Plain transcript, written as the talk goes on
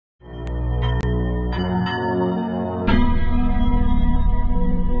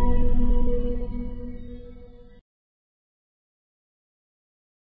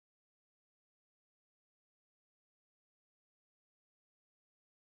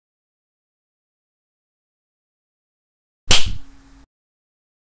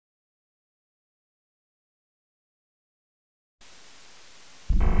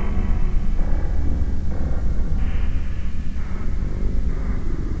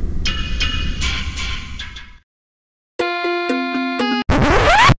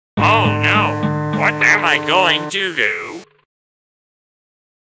What am I going to do?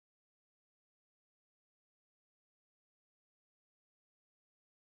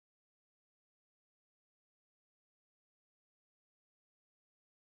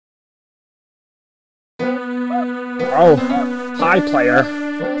 Oh, hi player.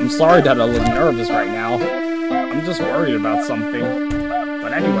 I'm sorry that I look nervous right now. I'm just worried about something.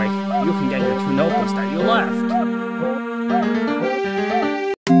 But anyway, you can get your 2 notebooks that you left.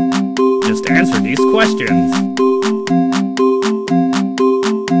 Just answer these questions.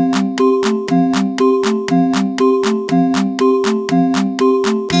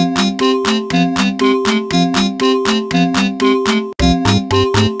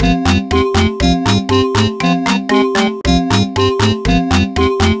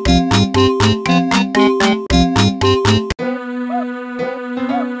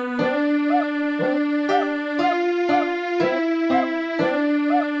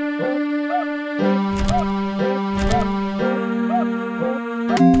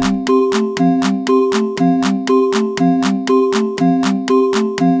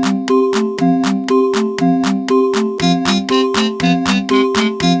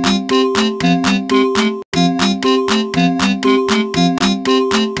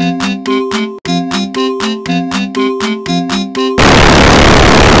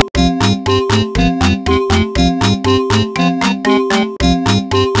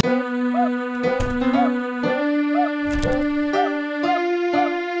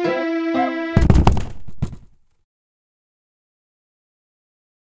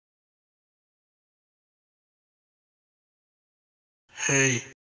 Hey.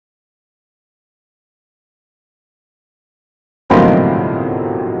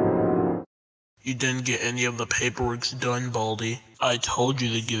 You didn't get any of the paperwork done, Baldi. I told you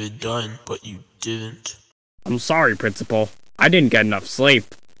to get it done, but you didn't. I'm sorry, Principal. I didn't get enough sleep.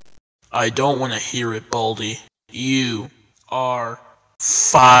 I don't want to hear it, Baldi. You are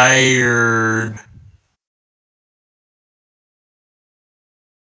fired.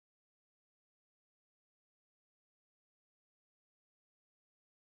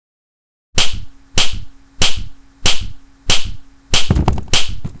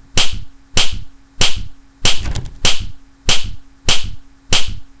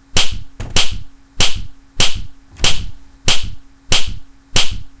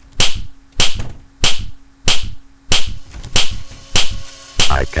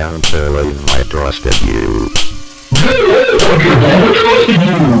 I can't believe I trusted you.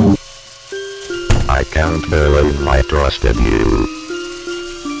 I can't believe I trusted you.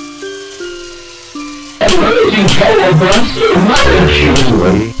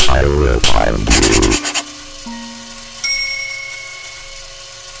 Seriously, I will find you.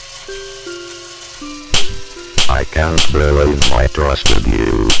 I can't believe I trusted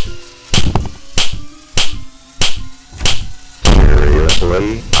you.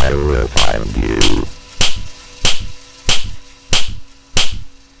 Seriously, I will find you.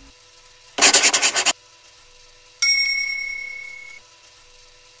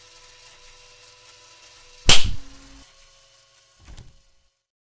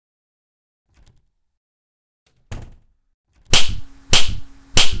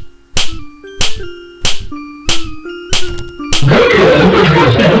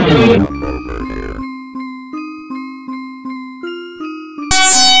 Come over here.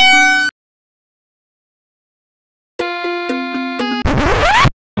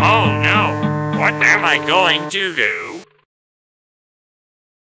 Oh no! What am I going to do?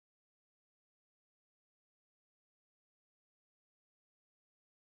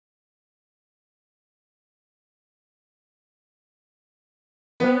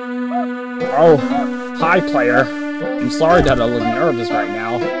 Oh, hi player. I'm sorry that I look nervous right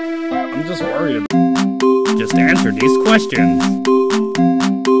now. I'm just worried. Just answer these questions.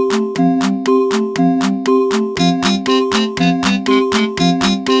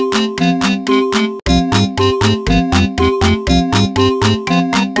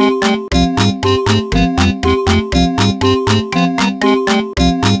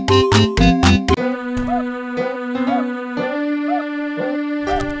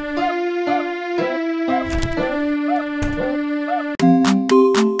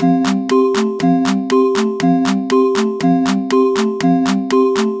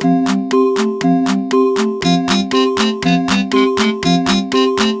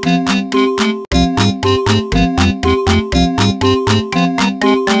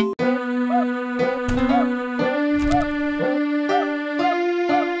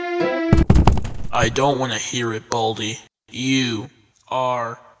 I don't want to hear it, Baldi. You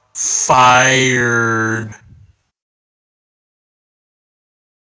are fired.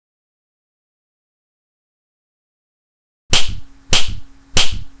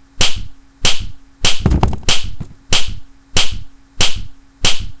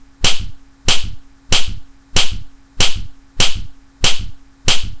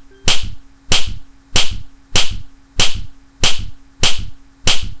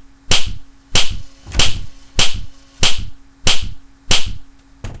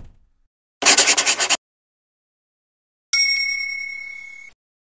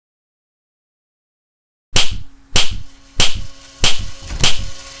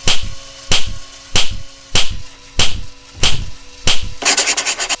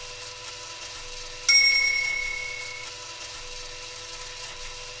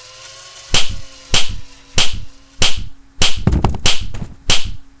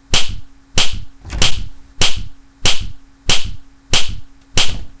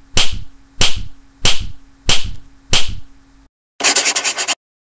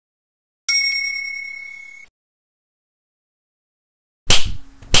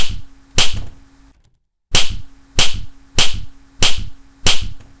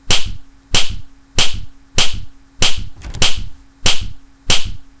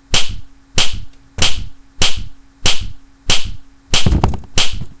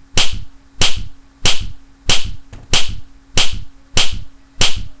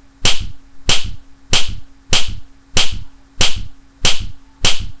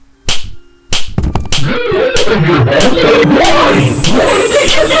 I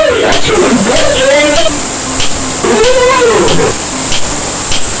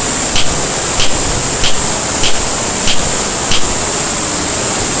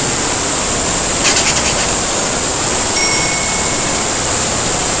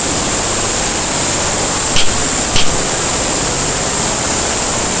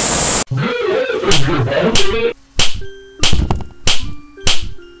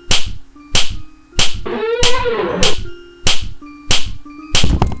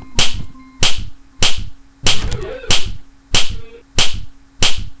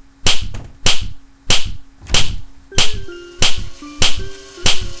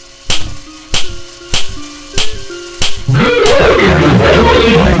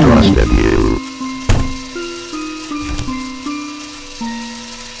trusted you.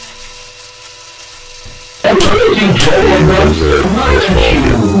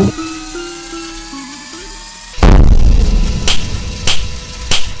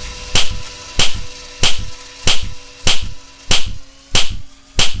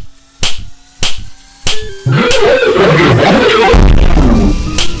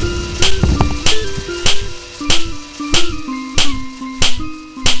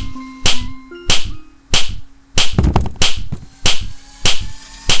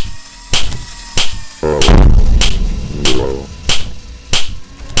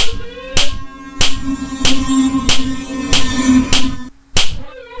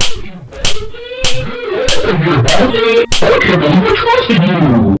 You deserve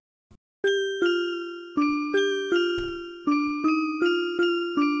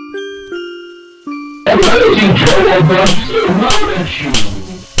this, Baldi.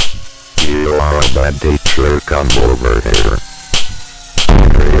 You are a bad teacher, come over here.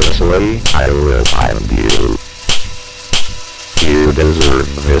 Seriously, I will find you. You deserve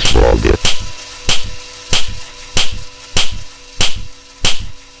this, Baldi.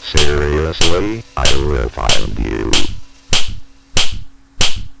 Seriously, I will find you.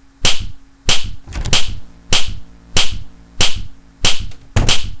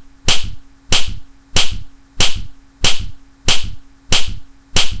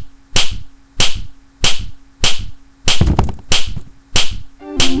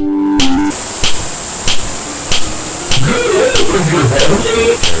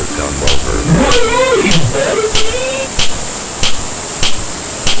 Come over.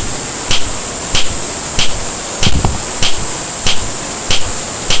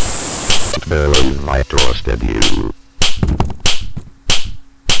 Believe I trusted you.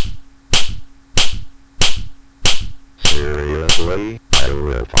 Seriously, I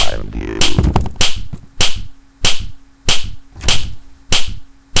will find you.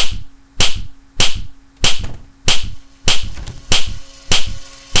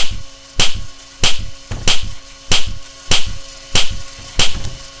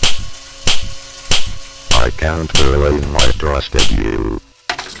 I can't believe I trusted you.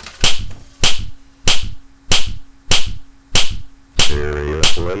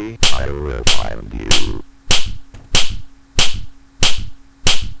 Seriously, I will find you.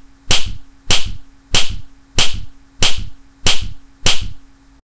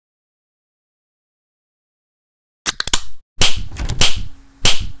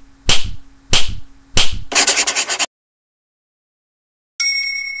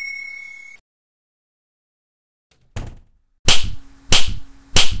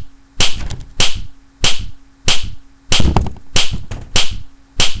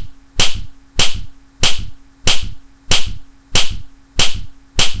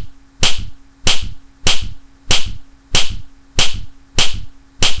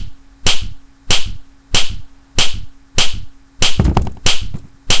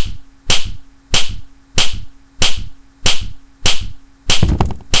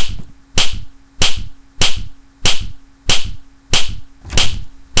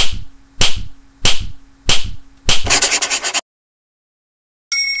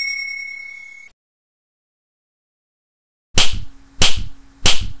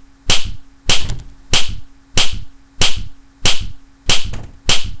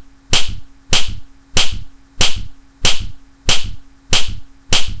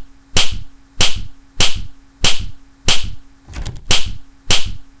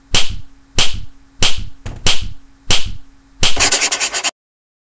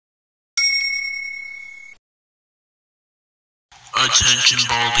 Attention,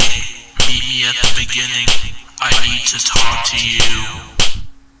 Baldi. Meet me at the beginning. I need to talk to you.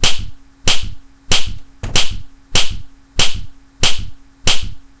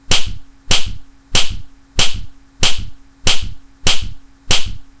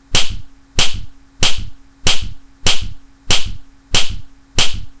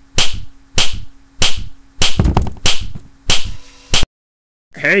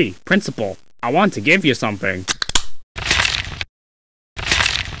 Hey, Principal, I want to give you something.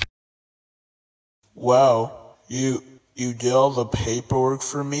 Wow, you did all the paperwork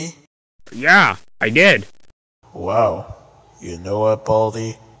for me? Yeah, I did. Wow. You know what,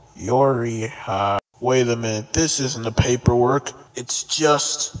 Baldi? Wait a minute, this isn't the paperwork. It's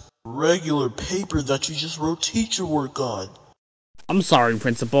just regular paper that you just wrote teacher work on. I'm sorry,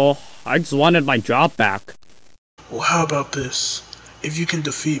 Principal. I just wanted my job back. Well, how about this? If you can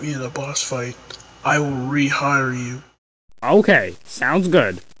defeat me in a boss fight, I will rehire you. Okay, sounds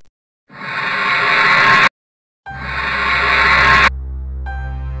good.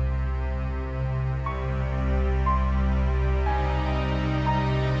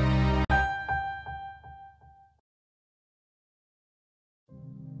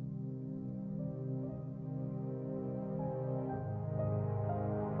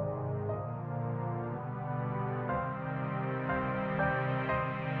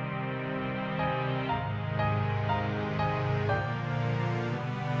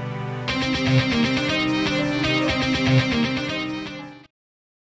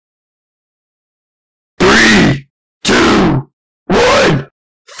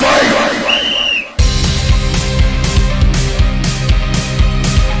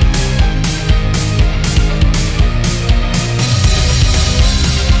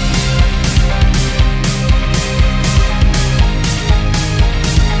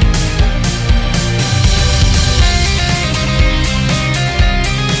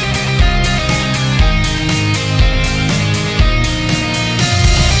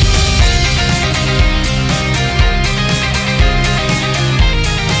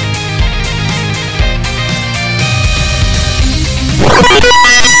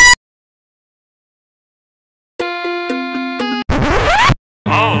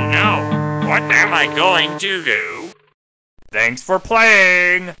 Oh no, what am I going to do? Thanks for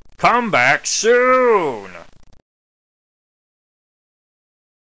playing! Come back soon!